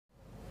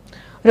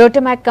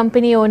Rotomac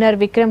company owner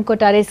Vikram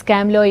Kothari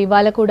scam లో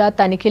ఇవాళ కూడా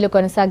తనిఖీలు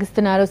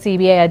కొనసాగిస్తున్నారు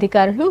CBI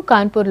అధికారులు.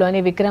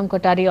 కాన్పూర్లోని విక్రమ్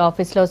కోఠారి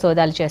ఆఫీసులో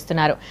సోదాలు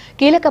చేస్తున్నారు.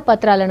 కీలక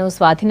పత్రాలను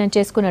స్వాధీనం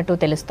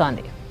చేసుకున్నట్టు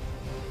తెలుస్తోంది.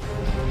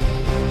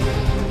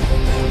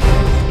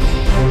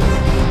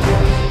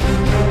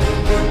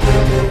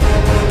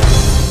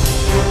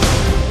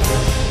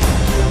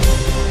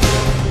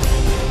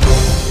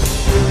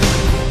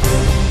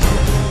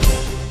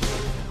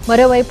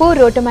 మరోవైపు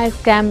రోటోమాక్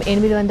స్కామ్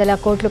 800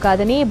 కోట్లు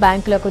కాదని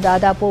బ్యాంకులకు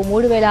దాదాపు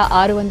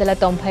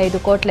 3695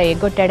 కోట్ల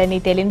ఎగ్గొట్టాడని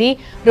తేలింది.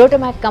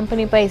 రోటోమాక్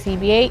కంపెనీపై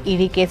CBI,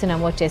 ఈడీ కేసు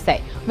నమోదు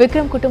చేశాయి.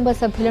 విక్రమ్ కుటుంబ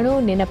సభ్యులను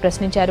నిన్న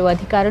ప్రశ్నించారు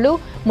అధికారులు.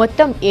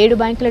 మొత్తం 7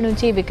 బ్యాంకుల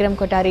నుంచి విక్రమ్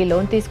కోఠారి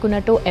లోన్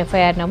తీసుకున్నట్టు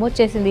FIR నమోదు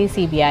చేసింది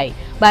CBI.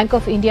 బ్యాంక్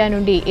ఆఫ్ ఇండియా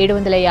నుండి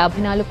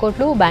 754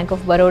 కోట్లు, బ్యాంక్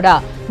ఆఫ్ బరోడా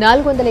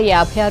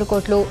 456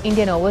 కోట్లు,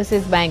 ఇండియన్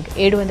ఓవర్సీస్ బ్యాంక్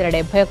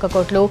 771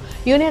 కోట్లు,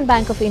 యూనియన్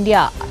బ్యాంక్ ఆఫ్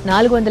ఇండియా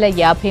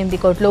 458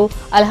 కోట్లు,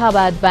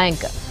 అలహాబాద్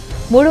బ్యాంక్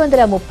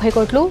 330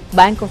 కోట్లు,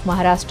 బ్యాంక్ ఆఫ్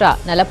మహారాష్ట్ర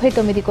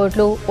 49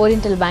 కోట్లు,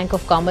 ఓరియంటల్ బ్యాంక్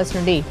ఆఫ్ కామర్స్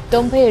నుండి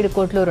 97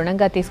 కోట్లు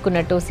రుణంగా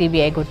తీసుకున్నట్టు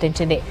CBI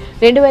గుర్తించింది.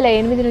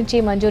 2008 నుంచి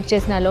మంజూరు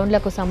చేసిన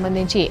లోన్లకు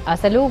సంబంధించి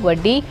అసలు,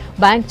 వడ్డీ,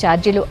 బ్యాంక్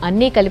ఛార్జీలు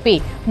అన్నీ కలిపి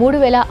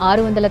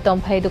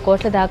 3695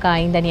 కోట్ల దాకా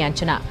అయిందని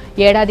అంచనా.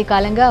 ఏడాది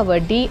కాలంగా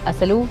వడ్డీ,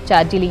 అసలు,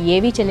 ఛార్జీలు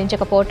ఏవీ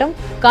చెల్లించకపోవడం,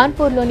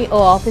 కాన్పూర్లోని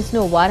ఓ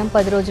ఆఫీసును వారం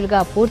 10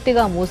 రోజులుగా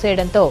పూర్తిగా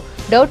మూసేయడంతో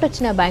డౌట్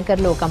వచ్చిన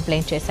బ్యాంకర్లు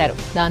కంప్లైంట్ చేశారు.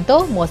 దాంతో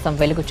మోసం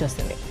వెలుగు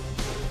చూసింది.